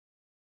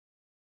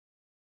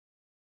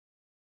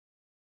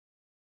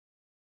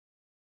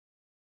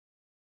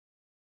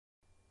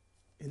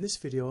In this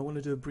video I want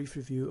to do a brief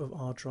review of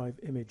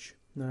ArDrive Image.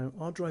 Now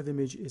ArDrive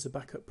Image is a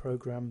backup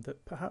program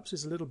that perhaps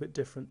is a little bit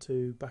different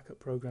to backup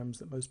programs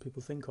that most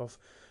people think of,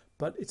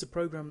 but it's a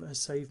program that has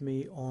saved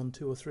me on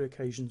 2 or 3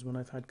 occasions when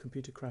I've had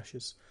computer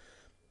crashes.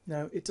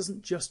 Now it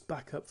doesn't just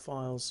back up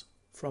files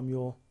from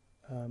your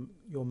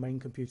main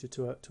computer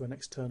to an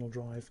external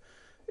drive,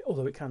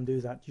 although it can do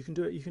that. You can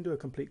do a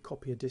complete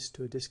copy of disk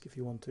to a disk if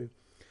you want to,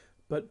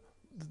 but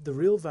the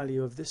real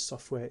value of this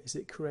software is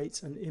it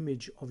creates an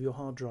image of your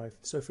hard drive.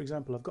 So for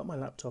example, I've got my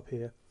laptop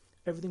here,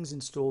 everything's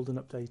installed and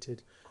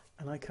updated,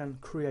 and I can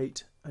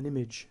create an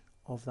image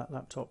of that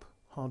laptop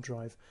hard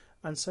drive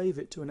and save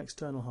it to an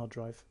external hard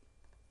drive.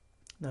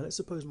 Now let's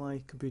suppose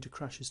my computer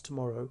crashes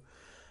tomorrow.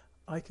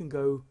 I can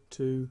go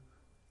to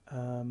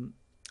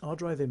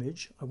ArDrive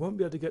Image. I won't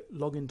be able to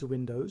log into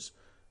Windows,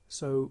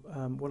 so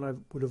what I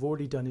would have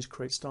already done is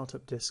create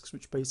startup disks,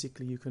 which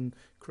basically you can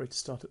create a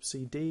startup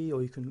CD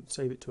or you can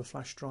save it to a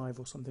flash drive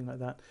or something like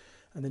that,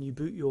 and then you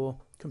boot your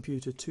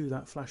computer to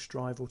that flash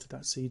drive or to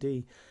that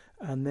CD,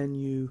 and then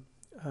you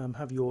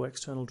have your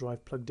external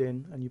drive plugged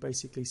in, and you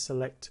basically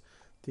select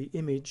the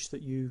image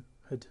that you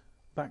had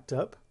backed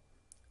up,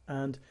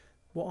 and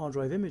what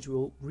ArDrive Image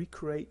will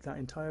recreate that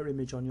entire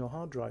image on your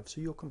hard drive, so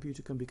your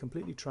computer can be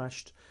completely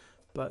trashed,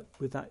 but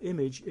with that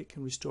image it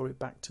can restore it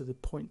back to the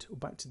point or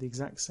back to the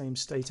exact same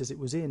state as it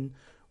was in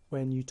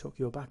when you took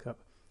your backup.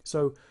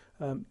 So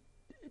let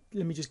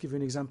me just give you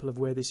an example of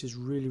where this is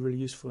really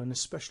useful and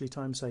especially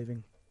time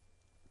saving.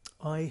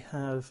 I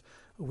have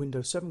a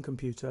Windows 7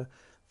 computer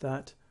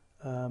that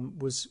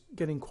was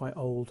getting quite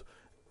old,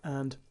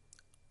 and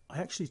I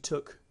actually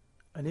took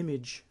an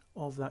image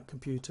of that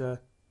computer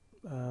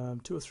 2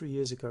 or 3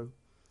 years ago,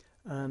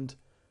 and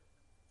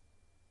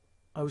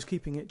I was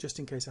keeping it just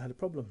in case I had a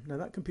problem. Now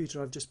that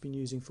computer I've just been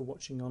using for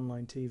watching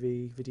online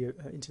TV, video,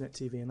 internet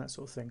TV and that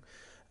sort of thing,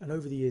 and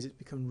over the years it's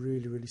become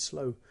really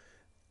slow.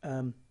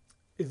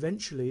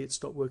 Eventually it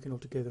stopped working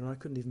altogether and I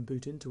couldn't even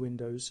boot into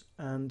Windows,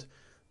 and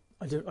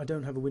I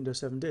don't have a Windows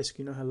 7 disk.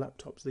 You know how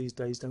laptops these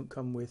days don't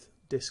come with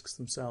disks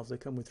themselves, they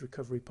come with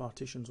recovery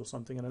partitions or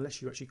something, and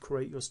unless you actually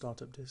create your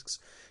startup disks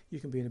you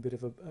can be in a bit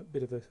of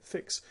a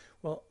fix.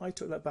 Well, I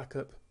took that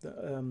backup,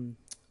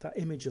 that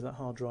image of that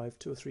hard drive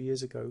 2 or 3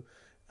 years ago,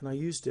 and I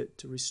used it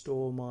to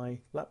restore my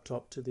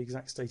laptop to the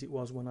exact state it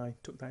was when I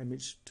took that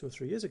image 2 or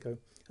 3 years ago,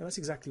 and that's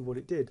exactly what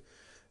it did.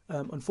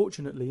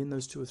 Unfortunately, in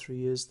those 2 or 3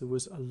 years there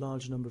was a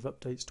large number of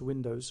updates to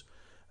Windows,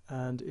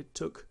 and it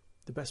took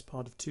the best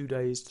part of 2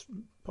 days,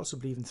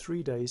 possibly even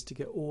 3 days, to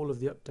get all of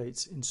the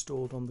updates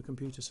installed on the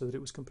computer so that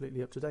it was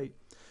completely up to date.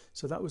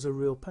 So that was a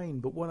real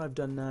pain. But what I've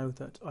done now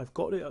that I've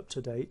got it up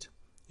to date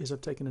is I've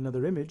taken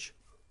another image,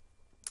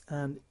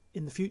 and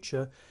in the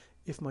future,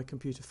 if my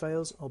computer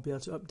fails, I'll be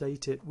able to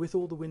update it with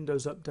all the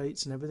Windows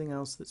updates and everything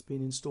else that's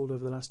been installed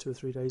over the last 2 or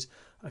 3 days.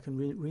 I can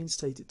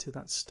reinstate it to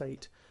that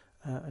state,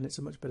 and it's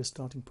a much better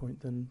starting point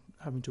than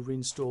having to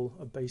reinstall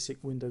a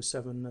basic Windows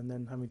 7 and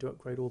then having to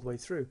upgrade all the way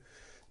through.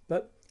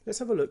 But let's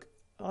have a look.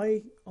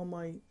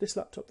 On this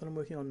laptop that I'm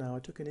working on now, I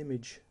took an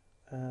image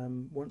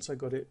once I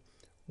got it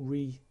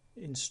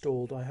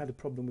reinstalled. I had a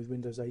problem with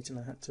Windows 8 and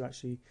I had to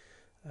actually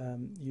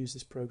use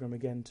this program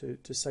again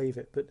to save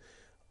it. But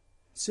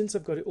since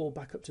I've got it all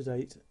back up to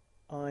date,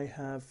 I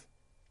have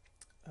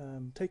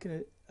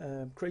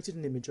created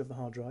an image of the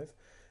hard drive,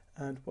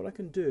 and what I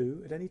can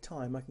do at any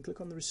time, I can click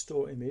on the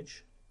restore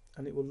image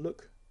and it will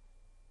look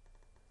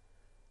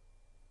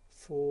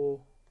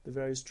for the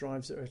various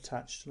drives that are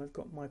attached, and I've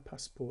got my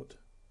passport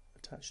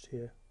attached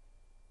here,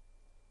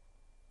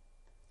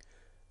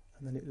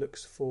 and then it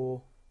looks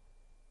for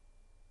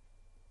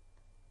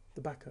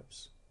the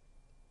backups.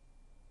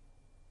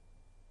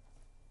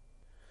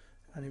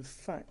 And in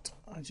fact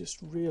I just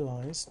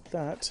realized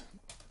that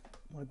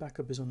my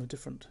backup is on a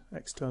different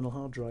external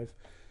hard drive.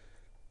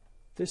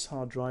 This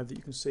hard drive that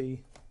you can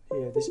see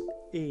here, this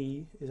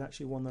E, is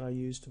actually one that I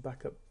use to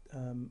back up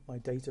my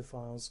data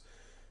files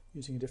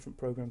using a different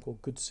program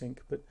called GoodSync.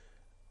 But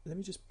let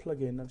me just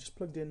plug in, I've just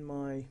plugged in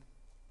my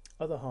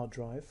other hard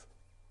drive,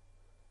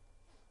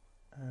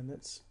 and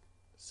let's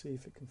see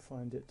if it can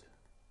find it.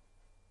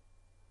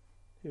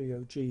 Here we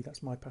go, G,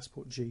 that's my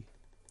passport G.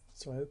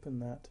 So I open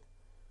that,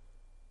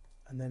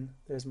 and then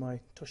there's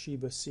my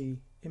Toshiba C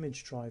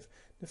image drive.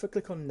 And if I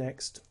click on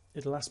next,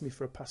 it'll ask me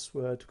for a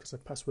password because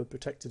I've password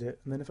protected it,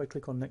 and then if I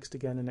click on next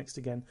again and next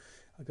again,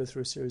 I go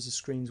through a series of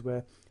screens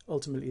where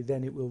ultimately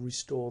then it will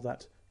restore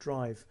that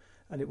drive,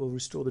 and it will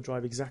restore the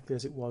drive exactly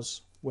as it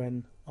was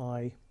when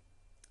I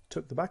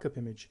took the backup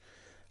image.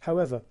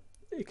 However,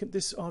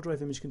 this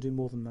ArDrive image can do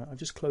more than that. I've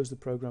just closed the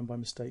program by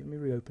mistake. Let me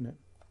reopen it.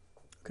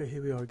 Okay,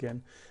 here we are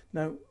again.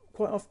 Now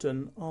quite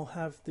often I'll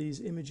have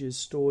these images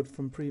stored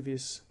from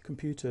previous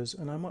computers,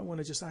 and I might want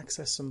to just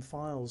access some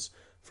files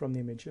from the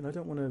image, and I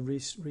don't want to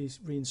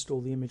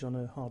reinstall the image on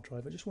a hard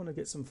drive. I just want to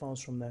get some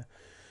files from there.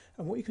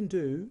 And what you can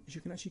do is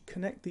you can actually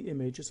connect the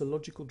image as a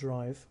logical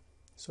drive.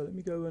 So let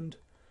me go and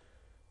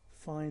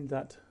find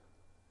that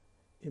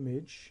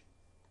image.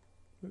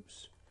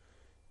 Oops,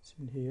 it's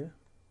in here.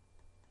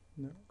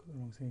 No, got the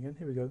wrong thing again.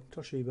 Here we go,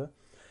 Toshiba.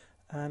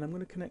 and I'm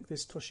going to connect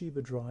this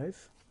Toshiba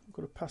drive. I've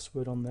got a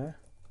password on there,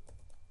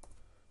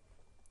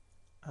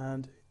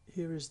 and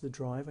here is the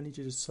drive. I need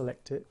you to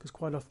select it because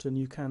quite often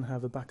you can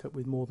have a backup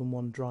with more than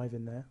one drive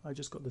in there. I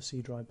just got the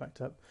C drive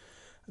backed up,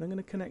 and I'm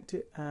going to connect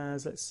it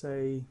as, let's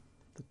say,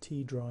 the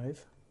T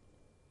drive,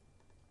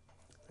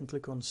 and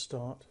click on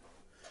start.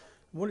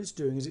 And what it's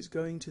doing is it's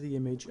going to the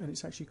image and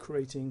it's actually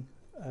creating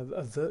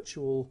a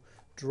virtual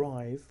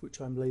drive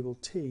which I'm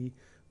labeled T,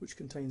 which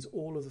contains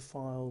all of the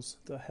files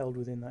that are held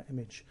within that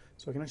image,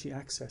 so I can actually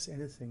access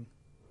anything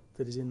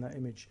that is in that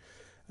image.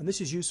 And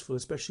this is useful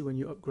especially when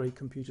you upgrade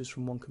computers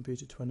from one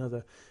computer to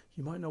another.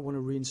 You might not want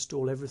to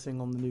reinstall everything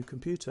on the new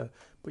computer,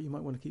 but you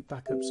might want to keep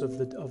backups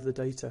of the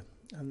data,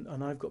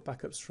 and I've got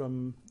backups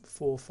from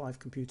 4 or 5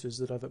 computers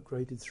that I've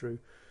upgraded through,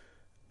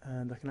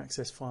 and I can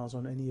access files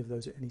on any of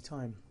those at any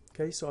time.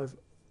 Okay, so I've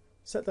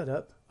set that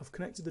up, I've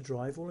connected the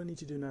drive. All I need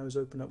to do now is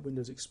open up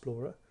Windows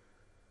Explorer,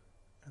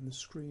 and the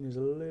screen is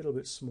a little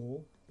bit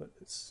small, but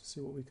let's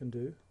see what we can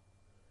do.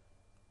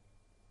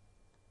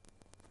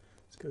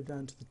 Let's go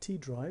down to the T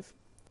drive.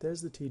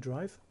 There's the T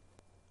drive,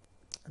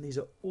 and these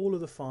are all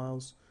of the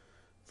files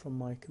from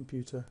my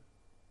computer,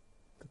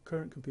 the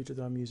current computer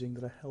that I'm using,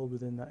 that are held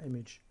within that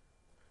image,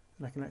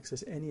 and I can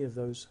access any of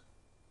those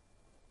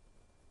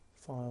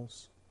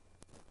files.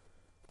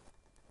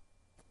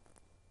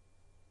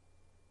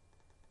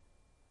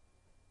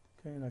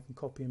 Okay, and I can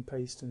copy and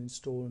paste and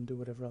install and do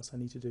whatever else I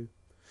need to do.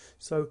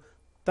 So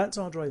that's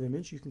our drive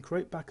image. You can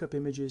create backup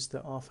images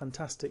that are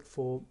fantastic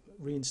for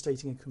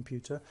reinstating a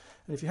computer.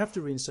 And if you have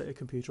to reinstate a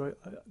computer,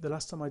 the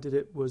last time I did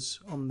it was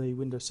on the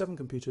Windows 7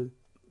 computer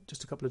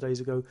just a couple of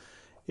days ago.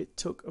 It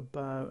took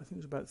about, I think it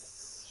was about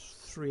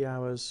 3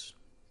 hours,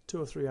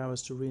 2 or 3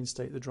 hours to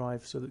reinstate the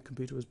drive so that the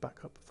computer was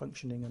back up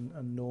functioning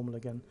and normal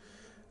again.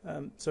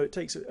 So it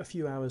takes a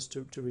few hours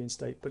to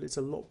reinstate, but it's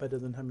a lot better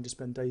than having to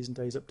spend days and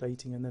days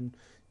updating and then,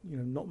 you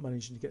know, not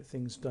managing to get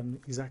things done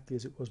exactly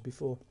as it was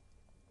before.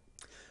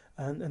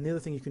 And the other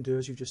thing you can do,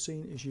 as you've just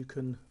seen, is you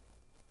can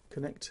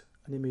connect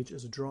an image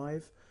as a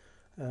drive.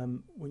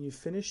 When you've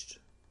finished,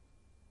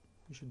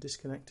 you should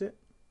disconnect it.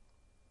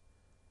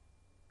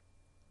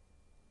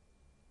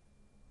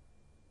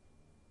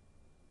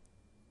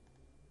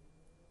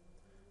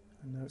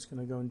 And now it's going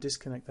to go and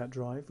disconnect that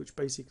drive, which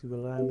basically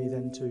will allow me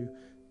then to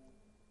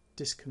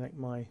disconnect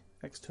my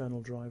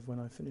external drive when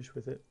I finish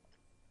with it.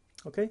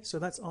 Okay, so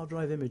that's our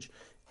drive image.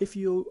 If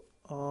you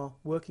are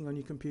working on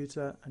your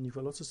computer and you've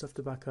got lots of stuff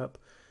to back up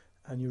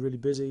and you're really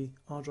busy,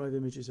 our drive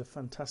image is a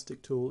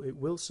fantastic tool. It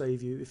will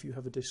save you if you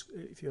have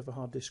a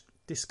hard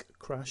disk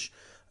crash,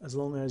 as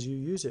long as you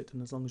use it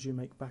and as long as you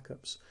make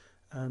backups.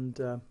 And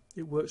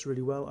it works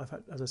really well.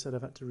 As I said,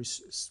 I've had to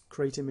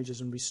create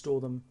images and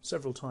restore them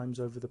several times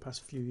over the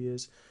past few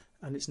years,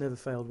 and it's never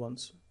failed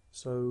once.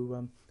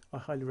 So I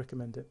highly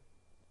recommend it.